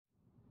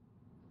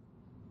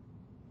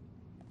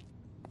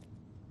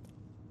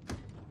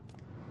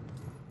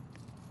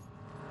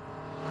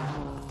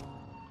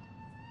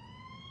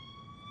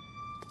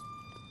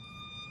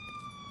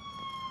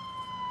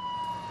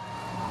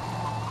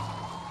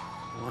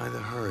Why the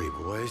hurry,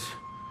 boys?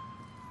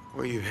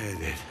 Where you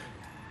headed?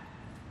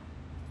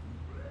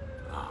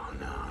 Oh,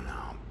 no,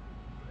 no.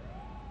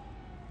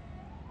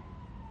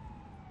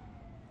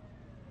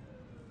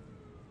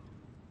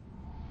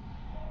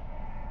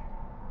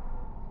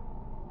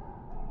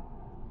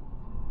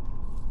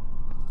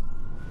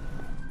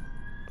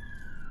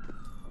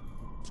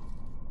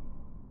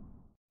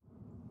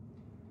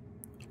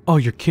 Oh,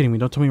 you're kidding me.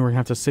 Don't tell me we're gonna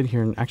have to sit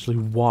here and actually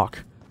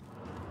walk.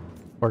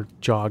 Or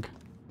jog.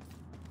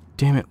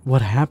 Damn it,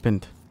 what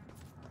happened?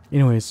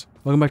 Anyways,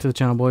 welcome back to the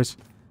channel, boys.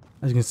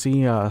 As you can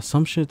see,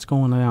 some shit's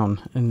going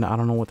down, and I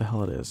don't know what the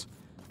hell it is.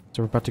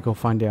 So we're about to go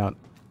find out.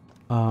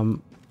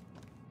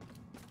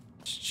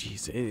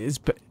 Jeez,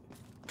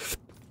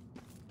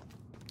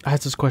 I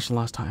asked this question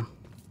last time.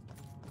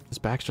 Is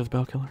Baxter the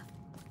bell killer?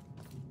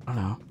 I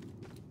don't know.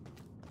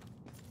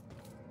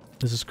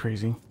 This is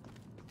crazy.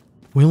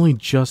 We only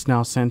just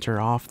now sent her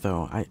off,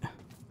 though.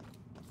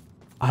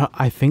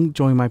 I think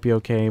Joey might be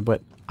okay,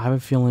 but I have a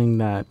feeling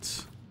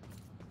that...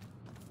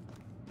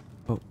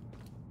 Oh.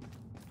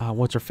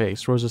 What's her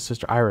face? Rosa's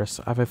sister, Iris.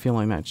 I have a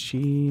feeling that she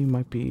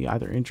might be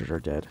either injured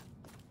or dead.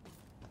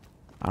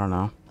 I don't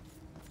know.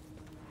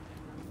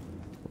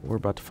 We're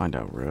about to find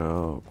out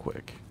real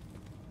quick.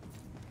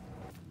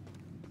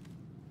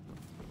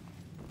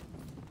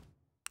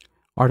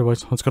 Alright,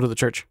 boys. Let's go to the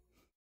church.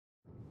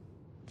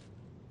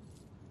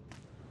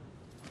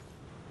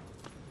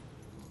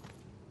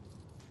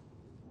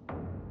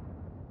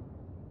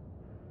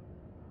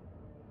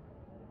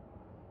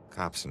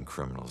 Cops and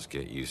criminals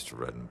get used to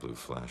red and blue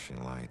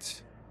flashing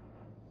lights.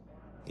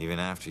 Even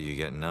after you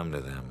get numb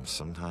to them,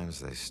 sometimes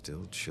they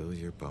still chill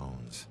your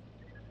bones.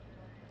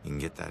 You can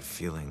get that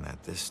feeling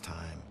that this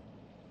time,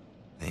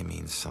 they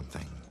mean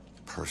something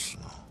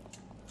personal.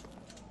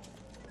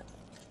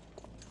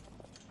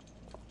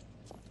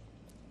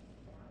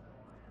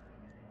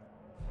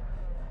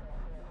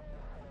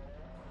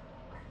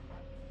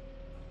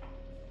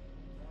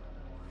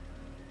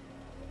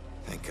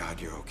 Thank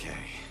God you're okay.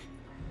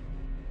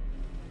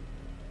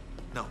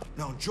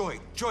 No, Joy,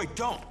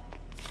 don't!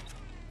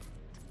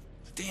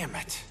 Damn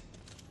it!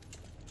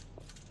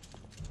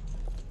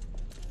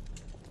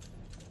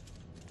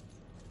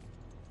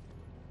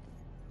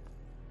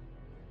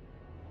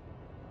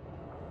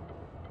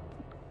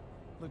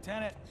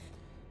 Lieutenant,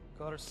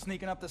 caught her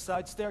sneaking up the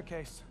side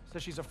staircase.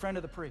 Says she's a friend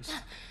of the priest.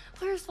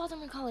 Where's Father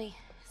McCauley?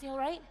 Is he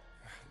alright?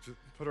 Just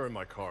put her in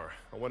my car.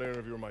 I want to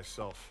interview her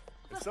myself.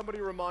 Can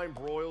somebody remind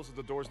Broyles that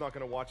the door's not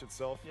going to watch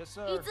itself? Yes,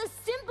 sir. It's a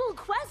simple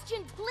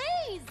question,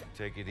 please!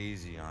 Take it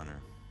easy on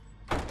her.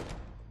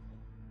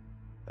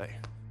 Hey,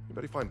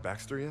 anybody find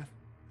Baxter yet?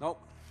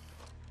 Nope.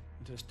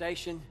 Went to the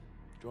station,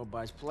 drove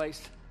by his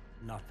place,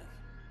 nothing.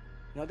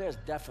 You know, there's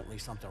definitely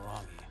something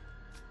wrong here.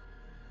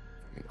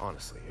 I mean,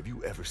 honestly, have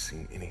you ever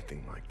seen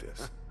anything like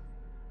this?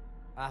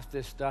 Half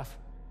this stuff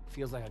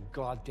feels like a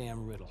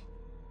goddamn riddle.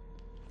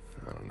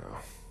 I don't know.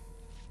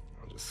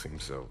 It just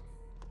seems so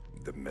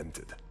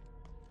demented.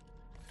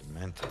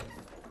 Demented.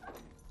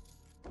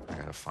 I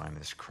gotta find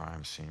this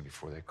crime scene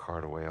before they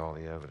cart away all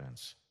the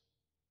evidence.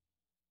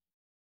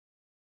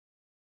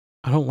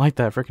 I don't like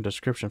that freaking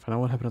description. Find out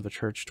what happened at the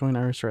church. Joey and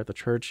Iris are at the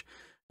church.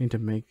 Need to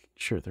make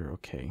sure they're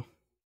okay.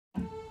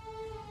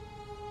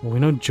 Well, we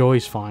know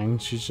Joey's fine.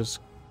 She's just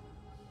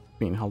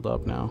being held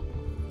up now.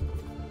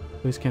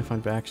 Police can't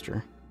find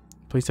Baxter.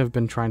 Police have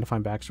been trying to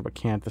find Baxter but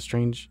can't. That's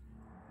strange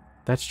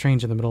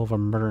in the middle of a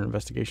murder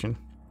investigation.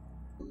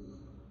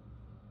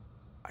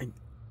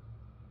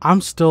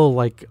 I'm still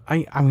like,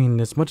 I mean,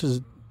 as much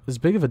as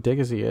big of a dick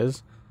as he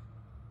is,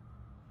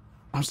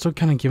 I'm still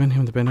kind of giving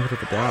him the benefit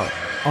of the doubt.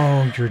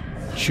 Oh, you're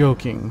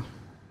joking.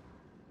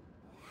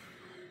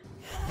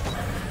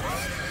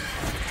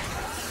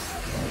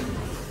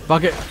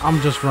 Fuck it,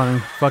 I'm just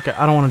running. Fuck it,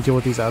 I don't want to deal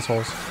with these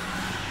assholes.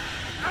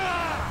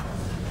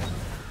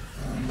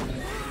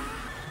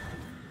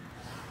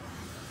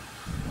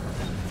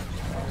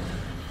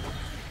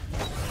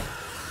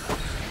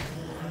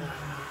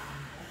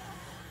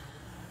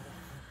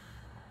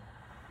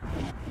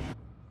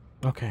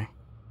 Okay.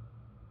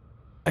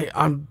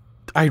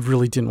 I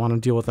really didn't want to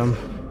deal with them.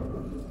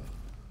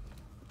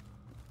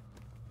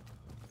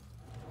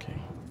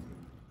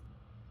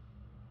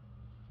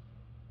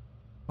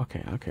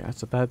 Okay.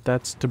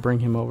 That's to bring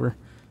him over.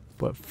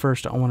 But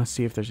first, I want to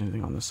see if there's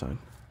anything on this side.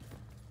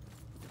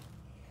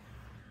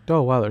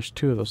 Oh wow, there's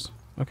two of those.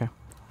 Okay.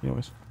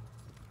 Anyways,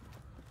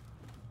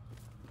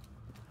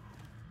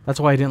 that's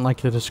why I didn't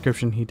like the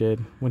description he did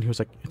when he was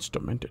like, "It's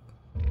demented."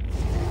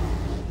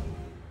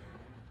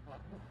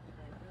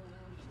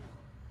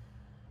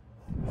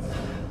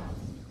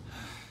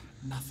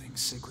 Nothing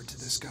sacred to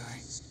this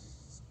guy.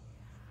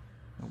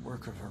 The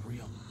work of a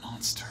real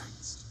monster.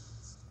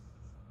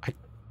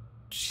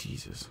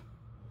 Jesus.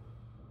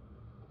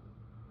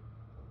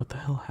 What the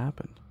hell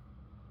happened?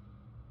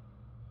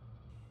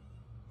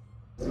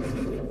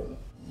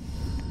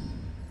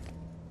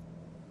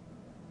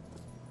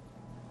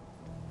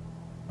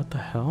 What the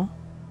hell?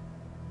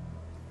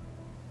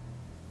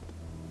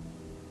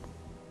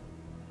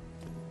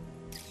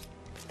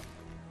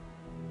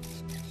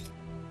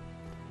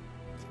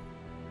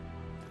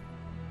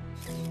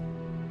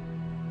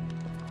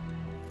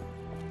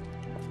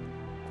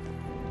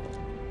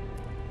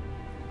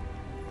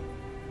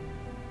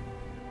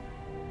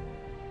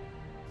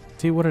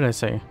 See, what did I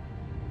say?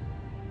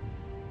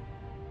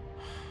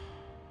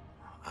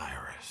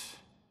 Iris.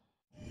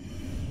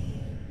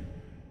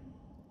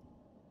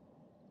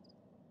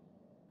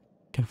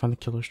 Can't find the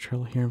killer's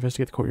trail here.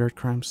 Investigate the courtyard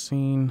crime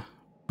scene.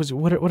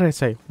 What did I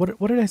say? What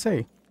did I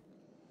say?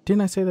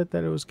 Didn't I say that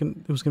it was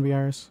gonna be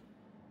Iris?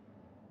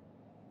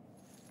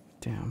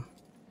 Damn.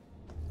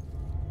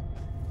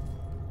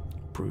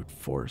 Brute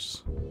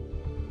force.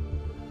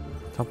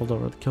 Toppled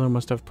over. The killer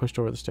must have pushed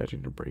over the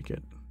statue to break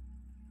it.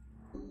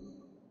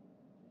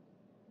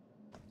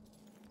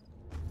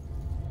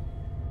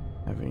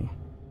 Heavy.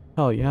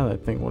 Hell yeah,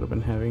 that thing would have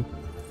been heavy.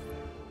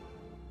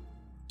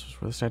 This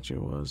was where the statue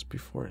was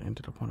before it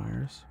ended up on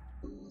Iris.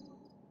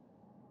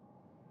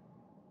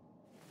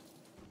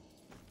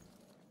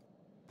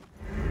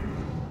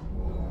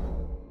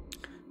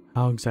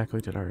 How exactly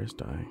did Iris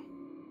die?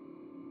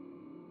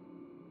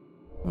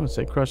 I would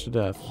say crushed to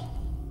death.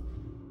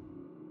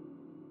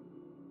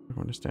 We're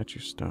going to statue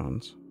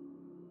stones.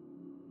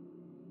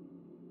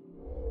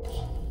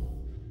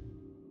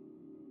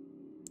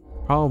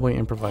 Probably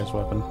improvised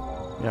weapon.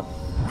 Yep.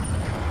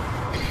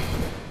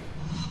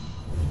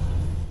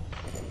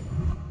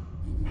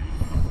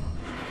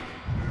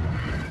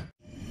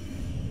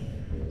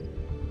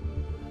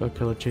 Bell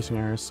killer chasing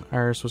Iris.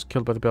 Iris was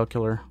killed by the bell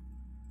killer.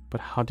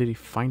 But how did he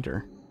find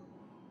her?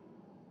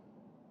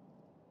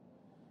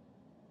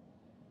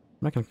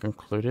 I'm not going to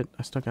conclude it.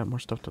 I still got more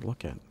stuff to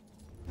look at.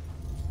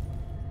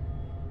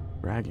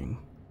 Bragging.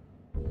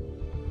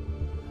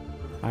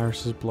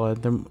 Iris's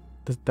blood.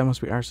 That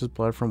must be Iris's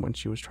blood from when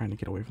she was trying to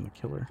get away from the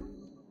killer.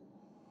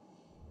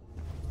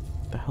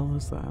 What the hell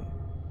is that?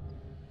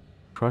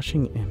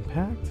 Crushing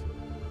impact?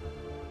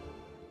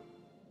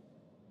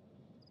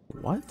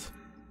 What?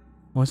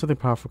 Only something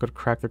powerful could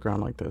crack the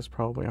ground like this,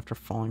 probably after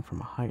falling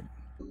from a height.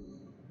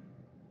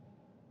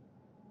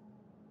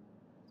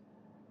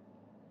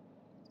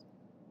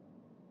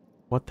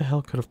 What the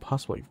hell could have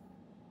possibly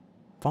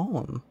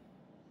fallen?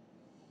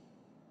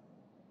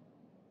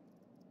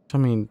 I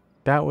mean,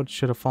 that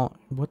should have fallen.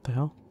 What the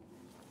hell?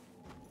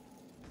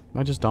 Am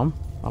I just dumb?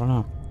 I don't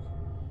know.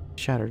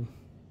 Shattered.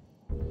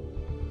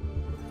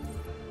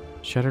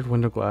 Shattered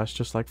window glass,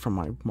 just like from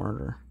my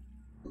murder.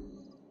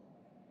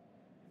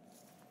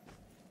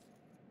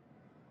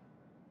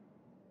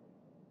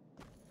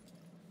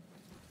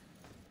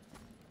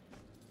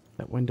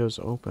 That window's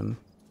open.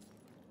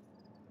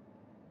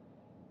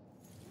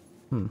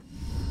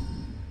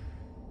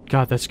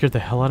 God, that scared the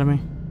hell out of me.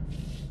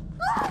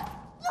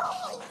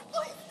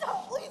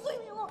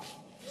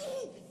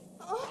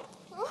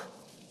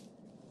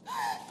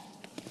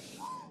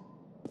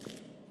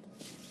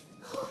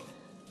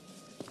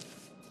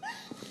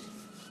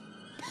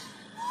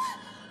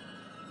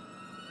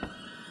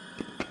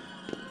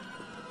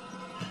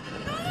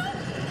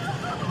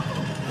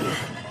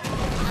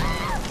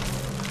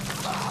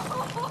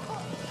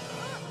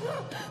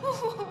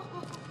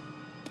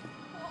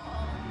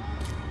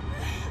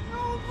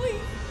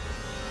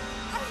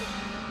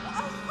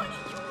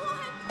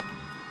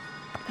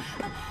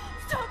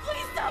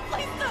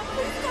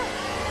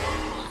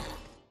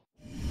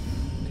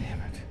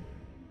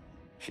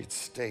 She'd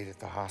stayed at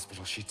the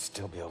hospital, she'd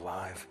still be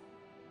alive.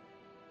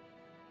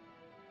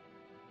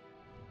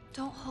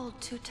 Don't hold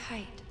too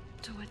tight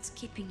to what's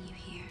keeping you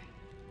here.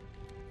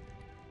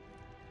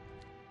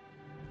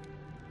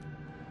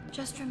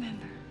 Just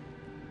remember,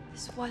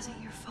 this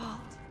wasn't your fault.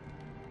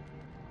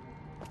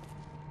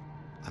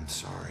 I'm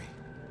sorry.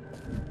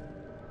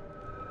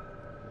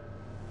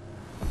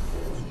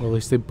 Well, at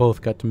least they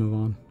both got to move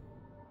on.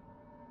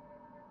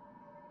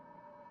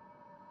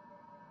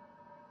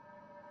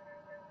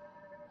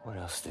 What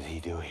else did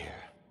he do here?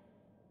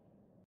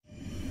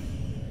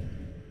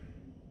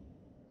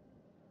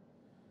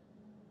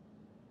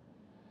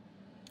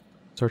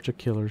 Search a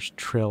killer's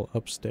trail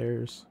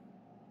upstairs.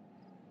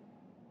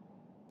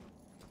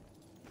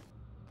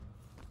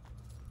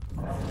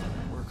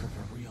 Work of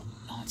a real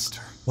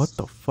monster. What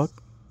the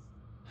fuck?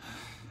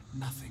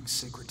 Nothing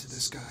sacred to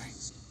this guy.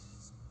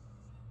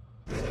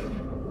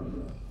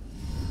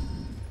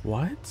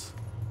 What?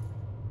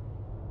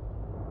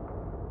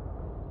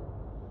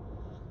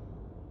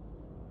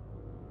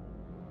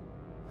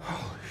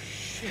 Oh,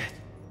 shit.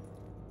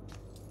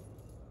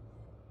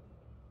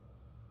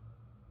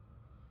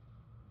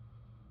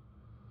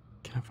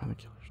 Can I find the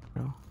killer's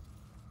trail?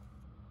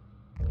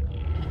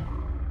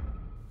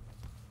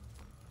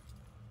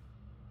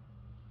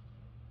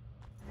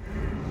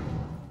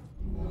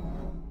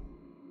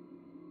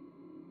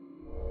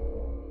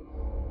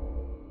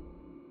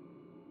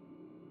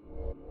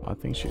 I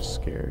think she's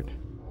scared.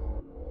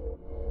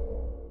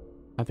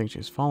 I think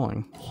she's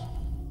falling.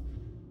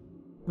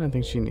 And I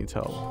think she needs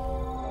help.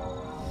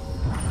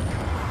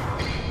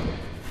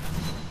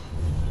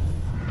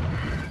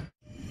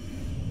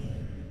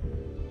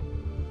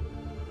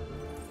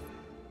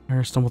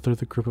 Iris stumbled through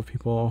the group of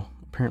people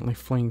apparently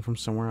fleeing from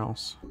somewhere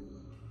else.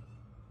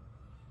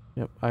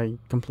 Yep, I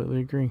completely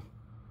agree.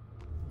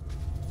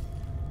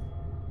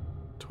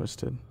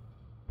 Twisted.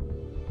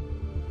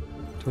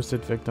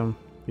 Twisted victim.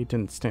 He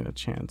didn't stand a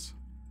chance.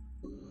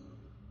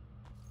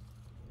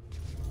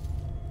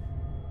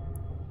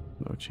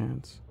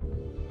 chance.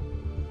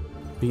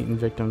 Beaten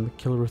victim. The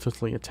killer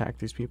ruthlessly attacked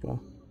these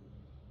people.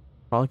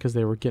 Probably because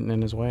they were getting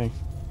in his way.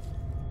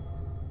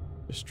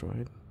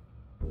 Destroyed.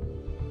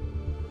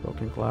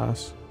 Broken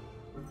glass.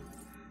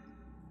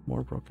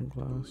 More broken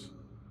glass.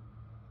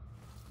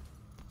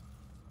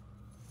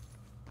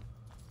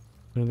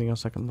 Anything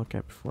else I can look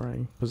at before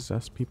I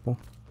possess people?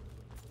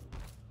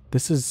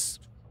 This is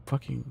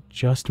fucking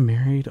just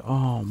married?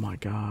 Oh my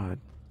god.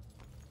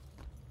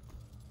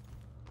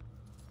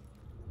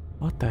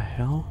 What the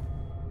hell?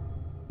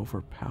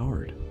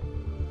 Overpowered.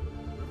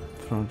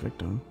 Thrown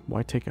victim.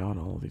 Why take out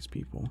all of these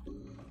people?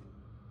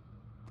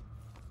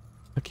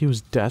 Like he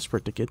was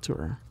desperate to get to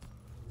her.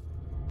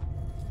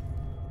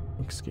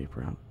 Escape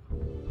route.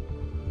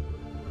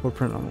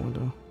 Footprint on the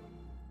window.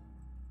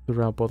 The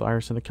route both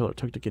Iris and the killer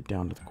took to get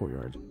down to the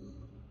courtyard.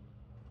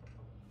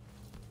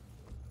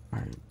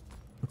 Alright,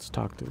 let's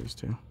talk to these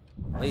two.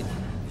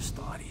 There's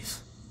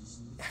bodies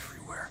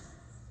everywhere.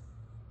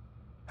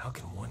 How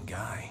can one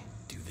guy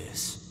do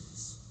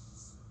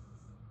this?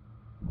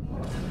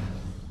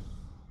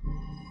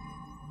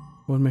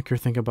 What would make her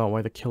think about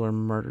why the killer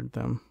murdered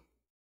them?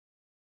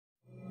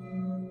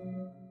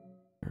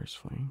 There's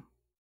flame.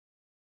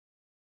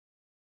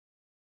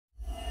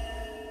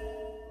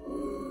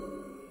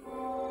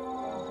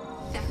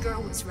 That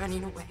girl was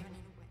running away.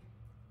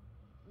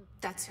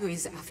 That's who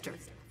he's after.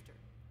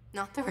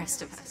 Not the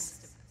rest of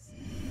us.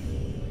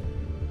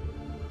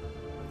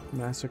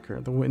 Massacre.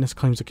 The witness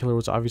claims the killer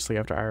was obviously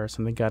after Iris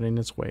and they got in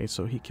his way,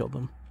 so he killed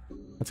them.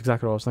 That's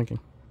exactly what I was thinking.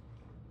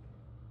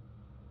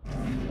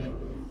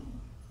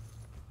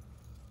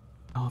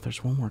 Oh,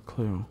 there's one more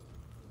clue.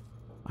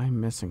 I'm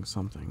missing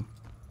something.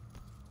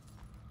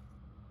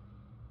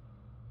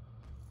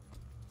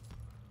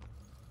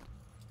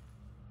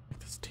 Like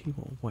this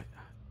table, what?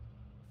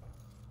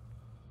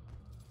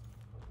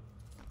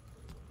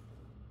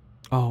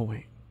 Oh,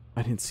 wait.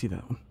 I didn't see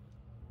that one.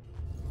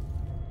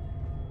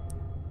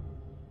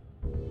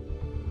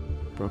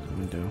 Broken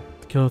window.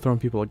 The killer throwing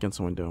people against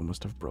the window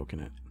must have broken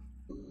it.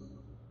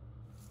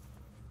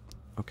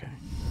 Okay.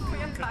 We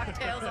have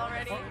cocktails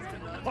already.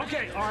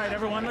 Okay, all right,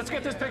 everyone, let's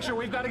get this picture.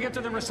 We've got to get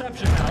to the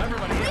reception now.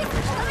 Everybody.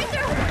 Let me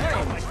through.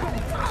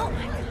 Oh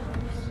my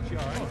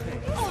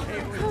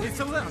god. It's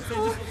a limp.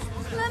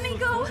 Let me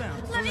go.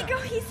 Let me go.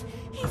 He's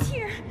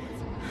here.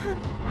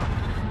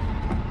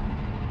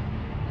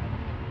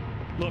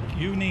 Look,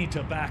 you need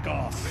to back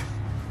off.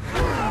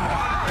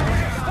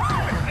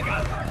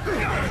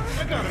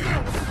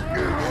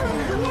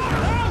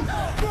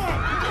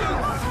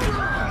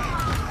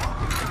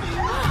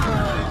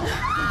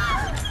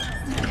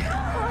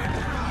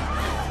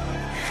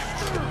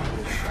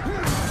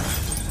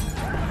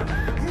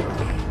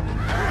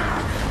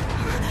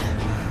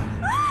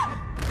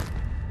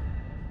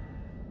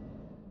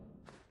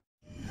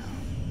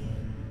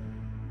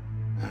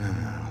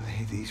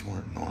 These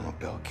weren't normal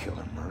Bell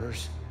killer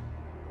murders.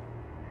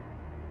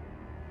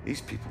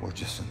 These people were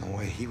just in the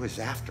way. He was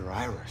after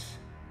Iris.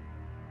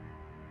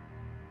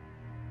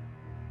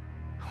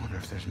 I wonder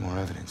if there's more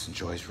evidence in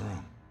Joy's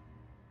room.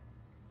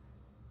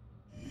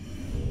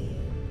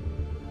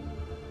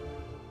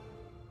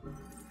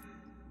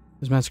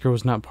 This massacre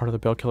was not part of the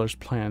Bell killer's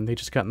plan. They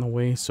just got in the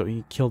way, so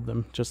he killed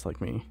them, just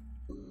like me.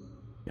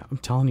 Yeah, I'm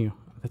telling you,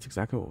 that's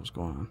exactly what was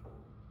going on.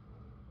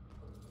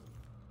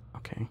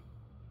 Okay.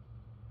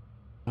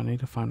 I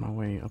need to find my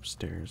way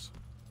upstairs.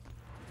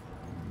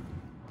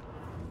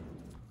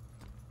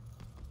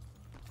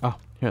 Oh,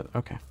 yeah,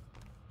 okay.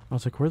 I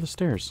was like, where are the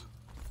stairs?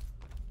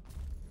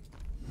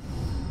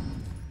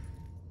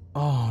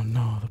 Oh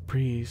no, the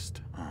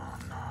priest. Oh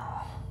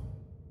no.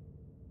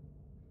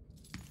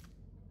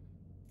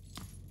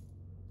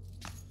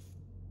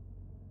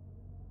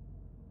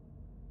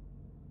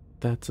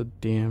 That's a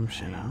damn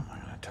shame. I'm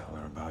gonna tell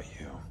her about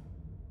you.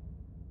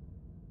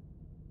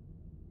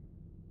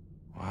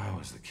 Why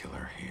was the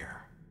killer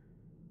here?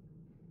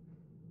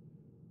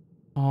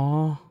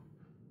 Aw.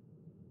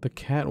 The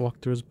cat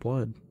walked through his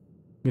blood.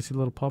 You can see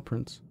little paw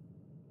prints.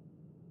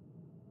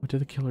 What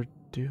did the killer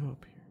do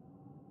up here?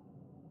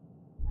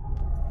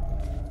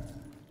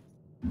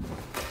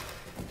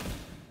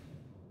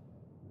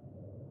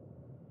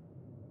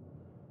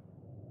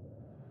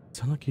 It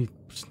sounded like he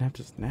snapped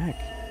his neck.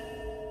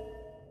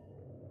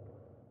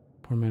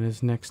 Poor man,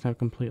 his neck snapped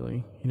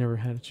completely. He never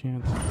had a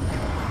chance.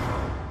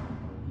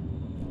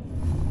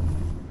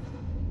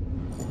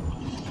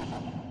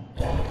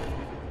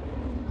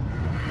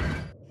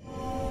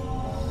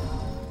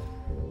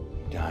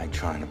 Died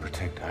trying to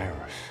protect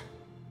Iris.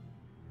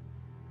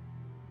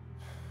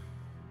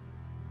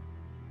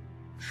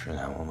 I'm sure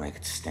that won't make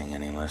it sting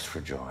any less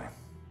for Joy.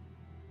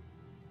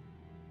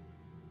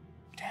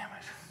 Damn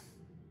it.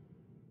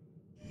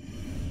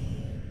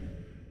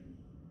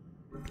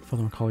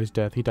 Father Macaulay's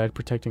death. He died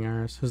protecting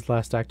Iris. His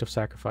last act of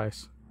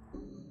sacrifice.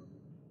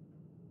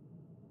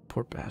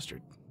 Poor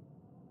bastard.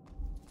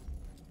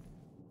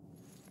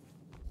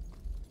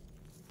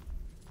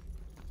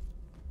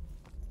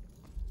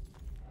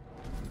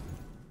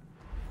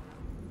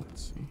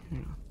 Let's see.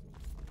 Hang on.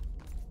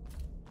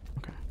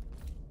 Okay.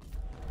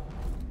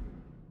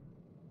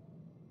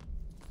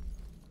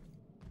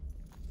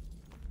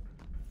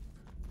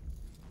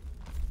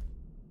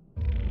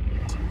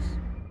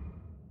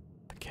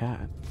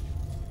 cat.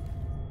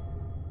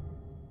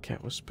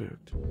 Cat was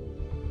spooked.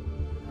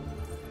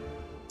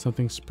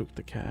 Something spooked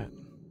the cat.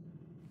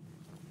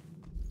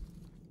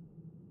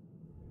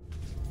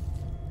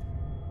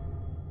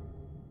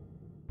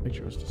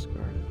 Picture was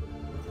discarded.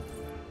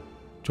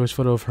 Joy's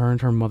photo of her and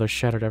her mother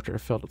shattered after it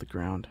fell to the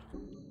ground.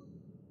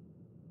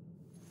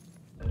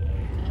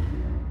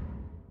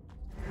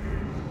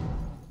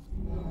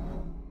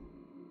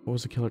 What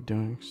was the killer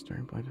doing?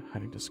 Staring, blinded,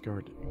 hiding,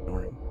 discovered,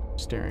 ignoring,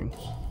 staring.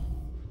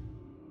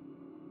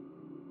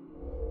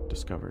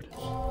 Discovered.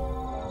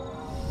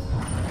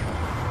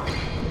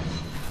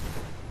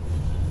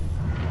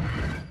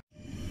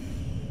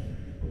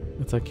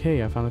 It's like,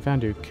 hey, I finally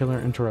found you.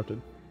 Killer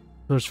interrupted.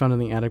 Killer was found in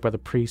the attic by the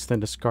priest, then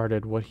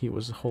discarded what he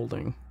was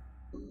holding.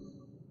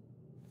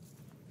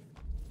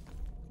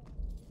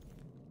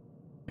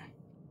 Okay.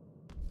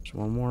 There's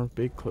one more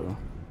big clue.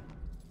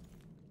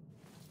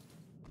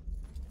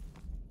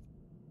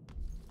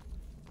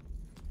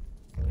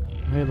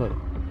 Hey, look. Okay.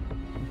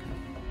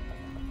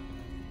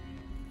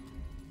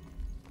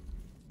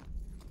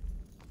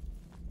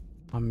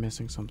 I'm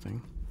missing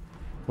something.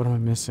 What am I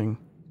missing?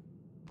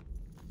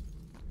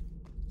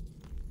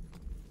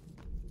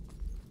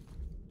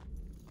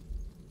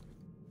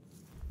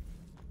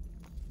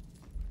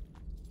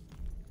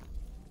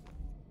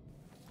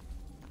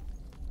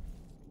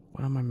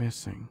 What am I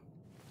missing?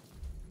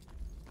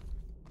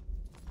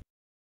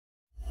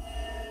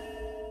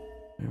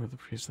 Maybe the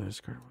priest that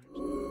discarded.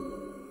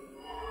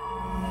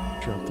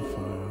 Dropped the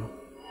photo.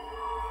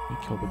 He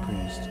killed the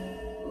priest.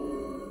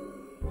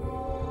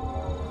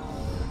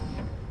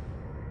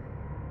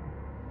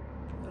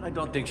 I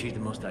don't think she's the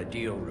most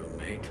ideal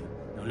roommate.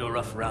 A little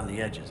rough around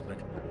the edges, but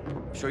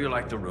I'm sure you'll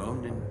like the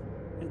room, and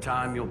in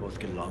time you'll both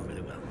get along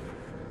really well.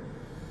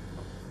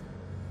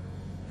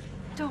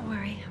 Don't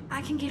worry,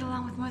 I can get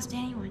along with most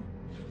anyone.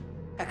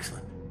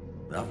 Excellent.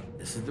 Well,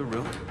 this is the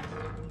room.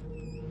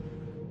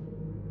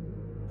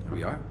 Here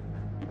we are.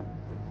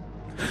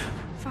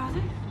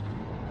 Father?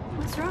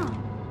 What's wrong?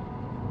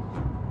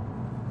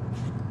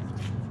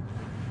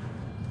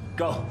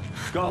 Go!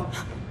 Go!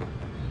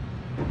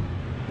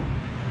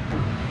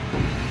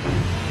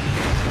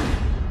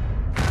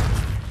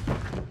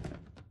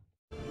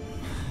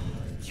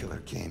 Killer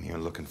came here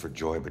looking for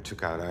Joy, but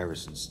took out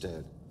Iris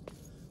instead.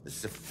 This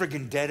is a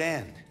friggin' dead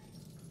end.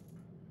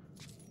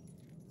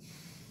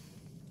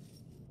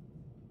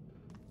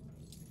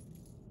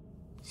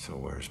 So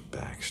where's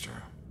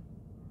Baxter?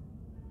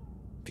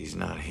 If he's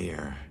not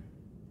here,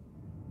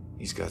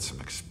 he's got some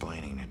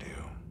explaining to do.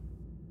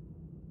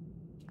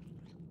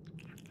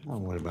 Well,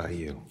 what about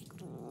you?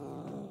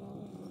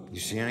 You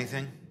see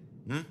anything?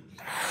 Hmm?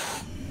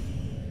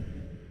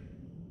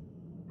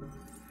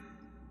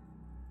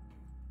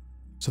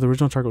 So the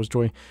original target was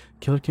Joy.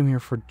 Killer came here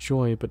for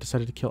Joy, but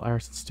decided to kill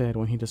Iris instead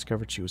when he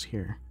discovered she was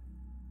here.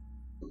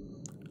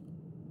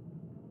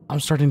 I'm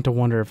starting to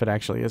wonder if it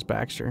actually is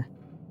Baxter.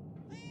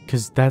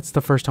 Because that's the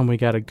first time we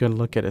got a good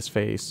look at his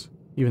face.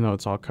 Even though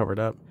it's all covered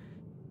up.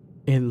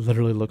 It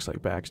literally looks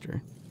like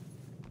Baxter.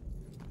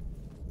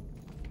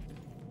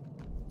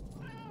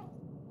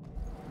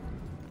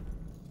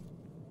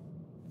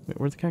 Wait,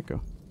 where'd the cat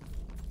go?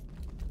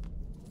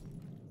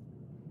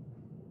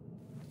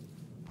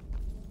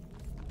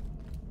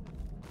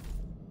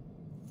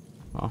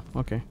 Oh,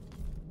 okay.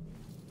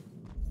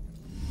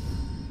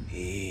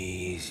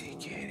 Easy,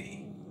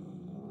 kitty.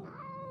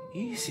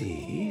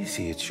 Easy,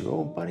 easy. It's your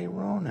old buddy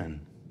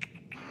Ronan.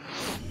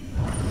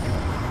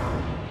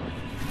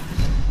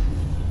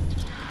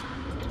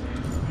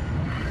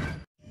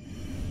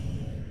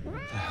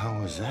 What the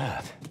hell was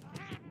that?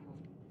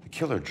 The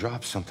killer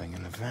dropped something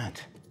in the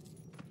vent.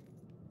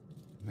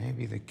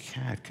 Maybe the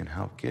cat can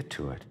help get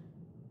to it.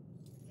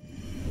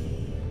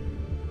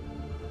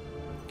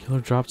 Killer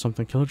dropped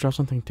something. Killer dropped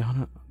something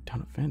down a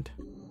vent.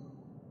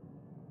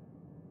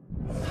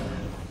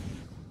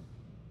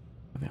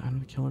 The item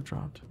the killer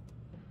dropped.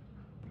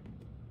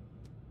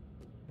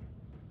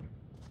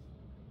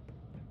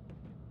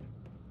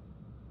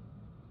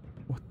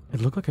 What?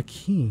 It looked like a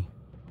key.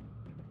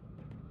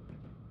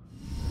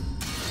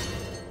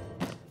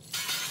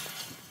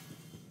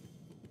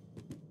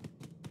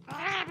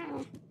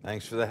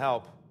 Thanks for the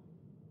help.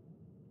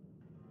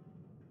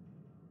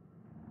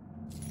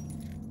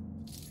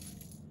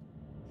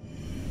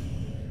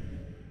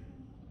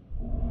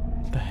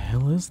 What the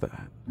hell is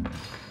that?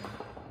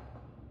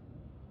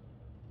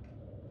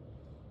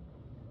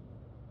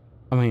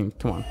 I mean,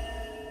 come on.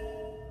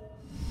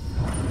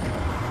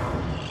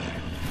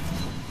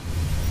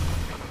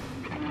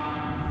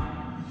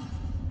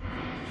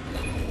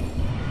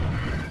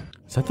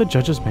 Is that the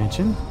judge's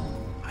mansion?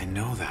 I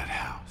know that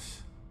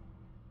house.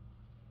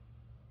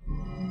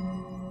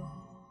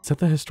 Is that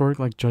the historic,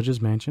 like, judge's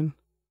mansion?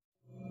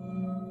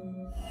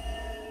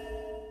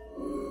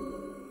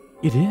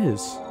 It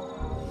is.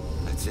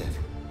 That's it.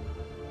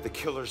 The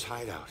killer's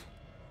hideout.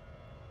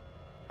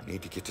 I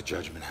need to get to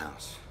Judgment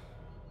House.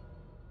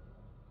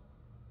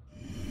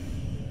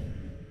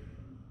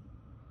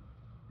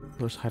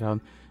 Killer's hideout.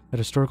 That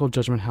historical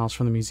Judgment House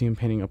from the museum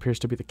painting appears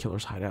to be the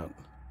killer's hideout.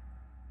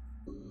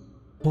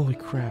 Holy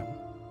crap.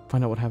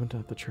 Find out what happened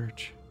at the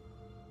church.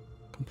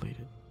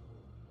 Completed.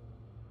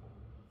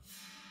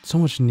 So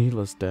much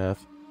needless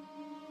death.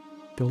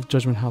 The old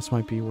Judgment House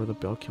might be where the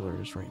bell killer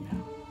is right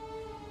now.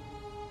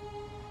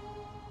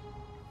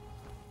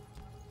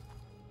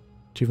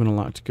 Achievement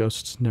unlocked.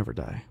 Ghosts never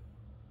die.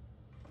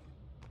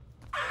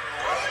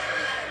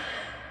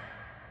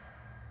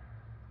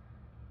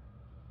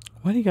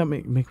 Why do you got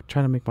me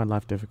trying to make my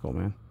life difficult,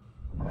 man?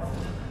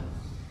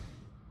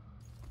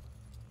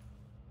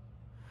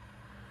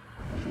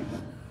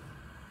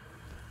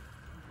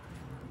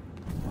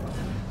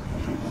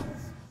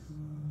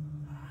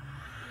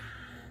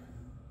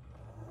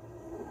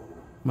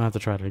 I'm gonna have to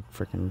try to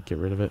freaking get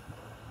rid of it.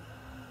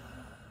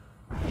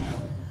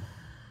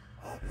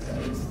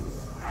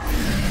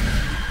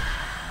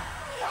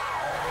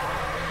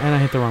 And I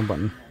hit the wrong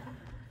button.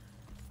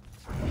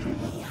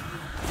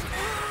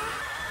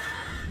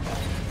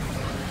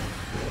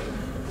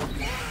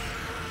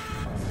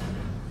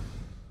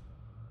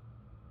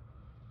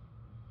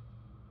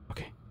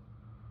 Okay.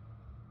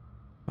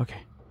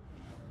 Okay.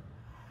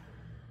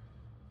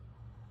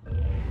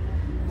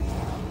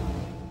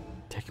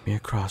 Take me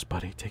across,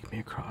 buddy. Take me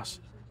across.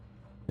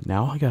 And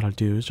now all I gotta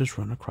do is just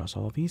run across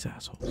all of these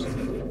assholes.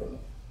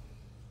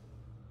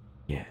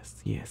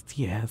 Yes, yes,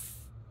 yes.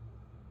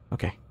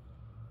 Okay.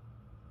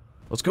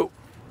 Let's go.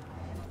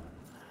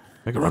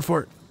 Make a run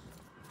for it.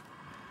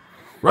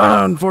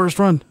 Run, Forrest,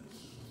 run.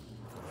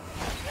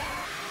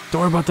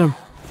 Don't worry about them.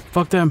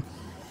 Fuck them.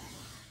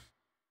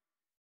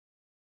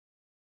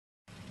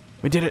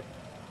 We did it.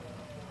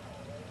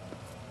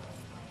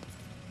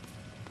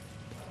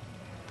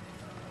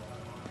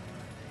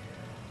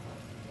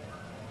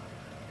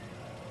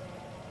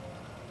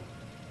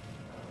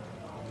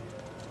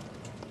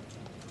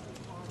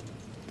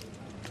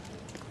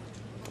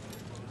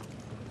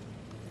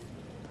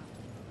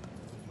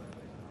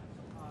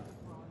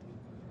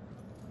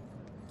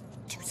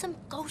 Some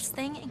ghost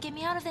thing and get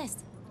me out of this.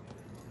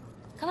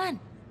 Come on.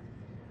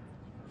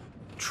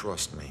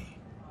 Trust me.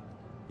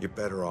 You're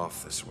better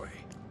off this way.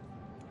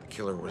 The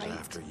killer was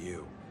after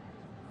you.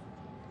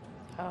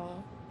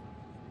 Oh.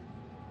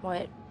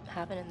 What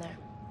happened in there?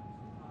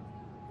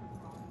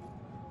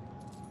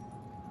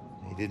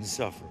 He didn't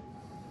suffer.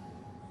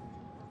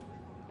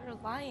 You're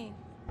lying.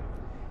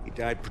 He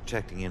died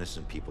protecting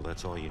innocent people.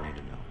 That's all you need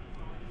to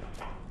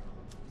know.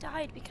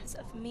 Died because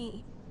of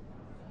me.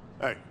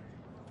 Hey.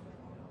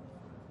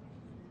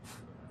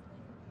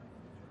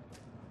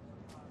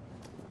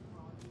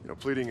 You know,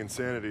 pleading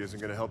insanity isn't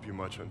going to help you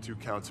much on 2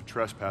 counts of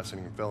trespassing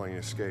and felony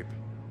escape.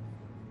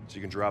 So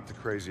you can drop the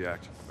crazy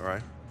act, all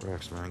right?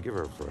 Rex, man, give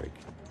her a break.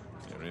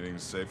 You have anything to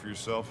say for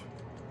yourself?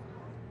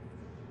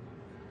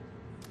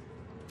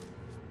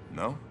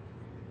 No?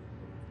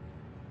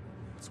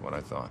 That's what I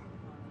thought.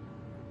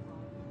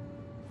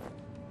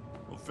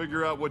 We'll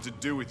figure out what to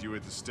do with you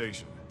at the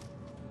station.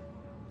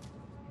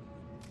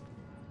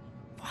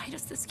 Why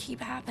does this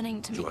keep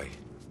happening to me? Joy,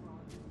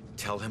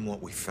 tell him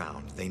what we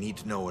found. They need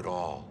to know it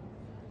all.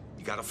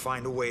 You gotta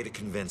find a way to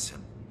convince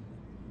him.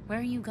 Where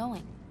are you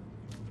going?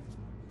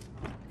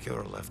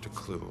 Killer left a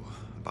clue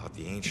about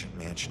the ancient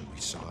mansion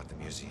we saw at the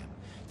museum.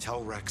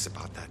 Tell Rex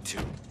about that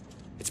too.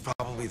 It's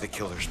probably the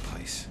killer's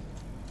place.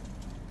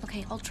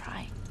 Okay, I'll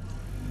try.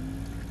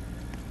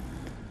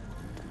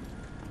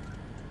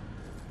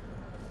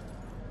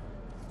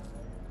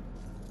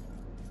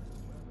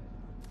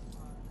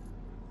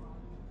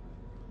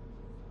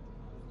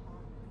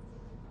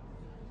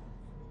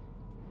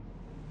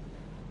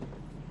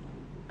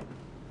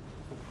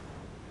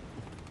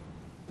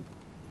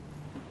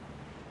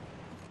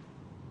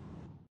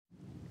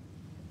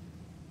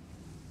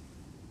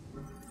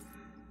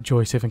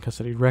 Joy safe in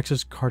custody. Rex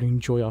is carting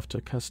Joy off to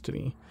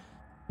custody.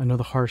 I know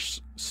the harsh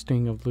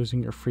sting of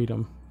losing your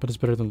freedom, but it's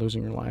better than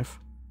losing your life.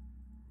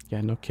 Yeah,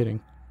 no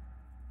kidding.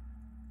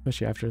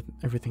 Especially after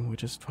everything we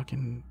just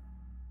fucking...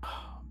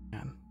 Oh,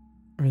 man.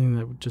 Everything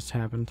that just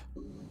happened.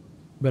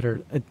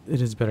 Better. It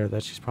is better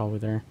that she's probably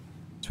there.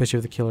 Especially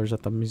with the killers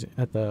at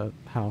the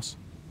house.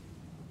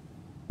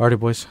 Alrighty,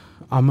 boys.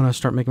 I'm gonna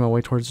start making my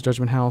way towards the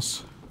Judgment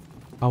House.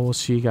 I will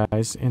see you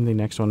guys in the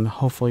next one.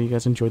 Hopefully you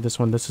guys enjoyed this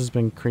one. This has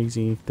been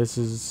crazy. This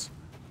is...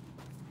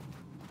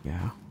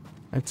 Yeah.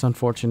 It's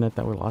unfortunate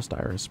that we lost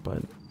Iris,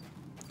 but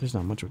there's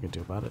not much we can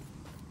do about it.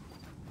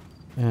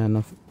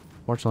 And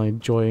unfortunately,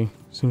 Joy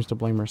seems to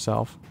blame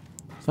herself.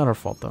 It's not her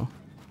fault, though.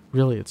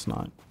 Really, it's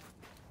not.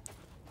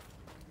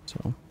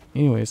 So,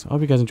 anyways, I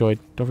hope you guys enjoyed.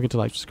 Don't forget to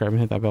like, subscribe, and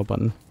hit that bell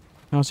button.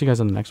 And I'll see you guys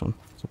on the next one.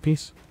 So,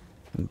 peace,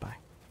 and bye.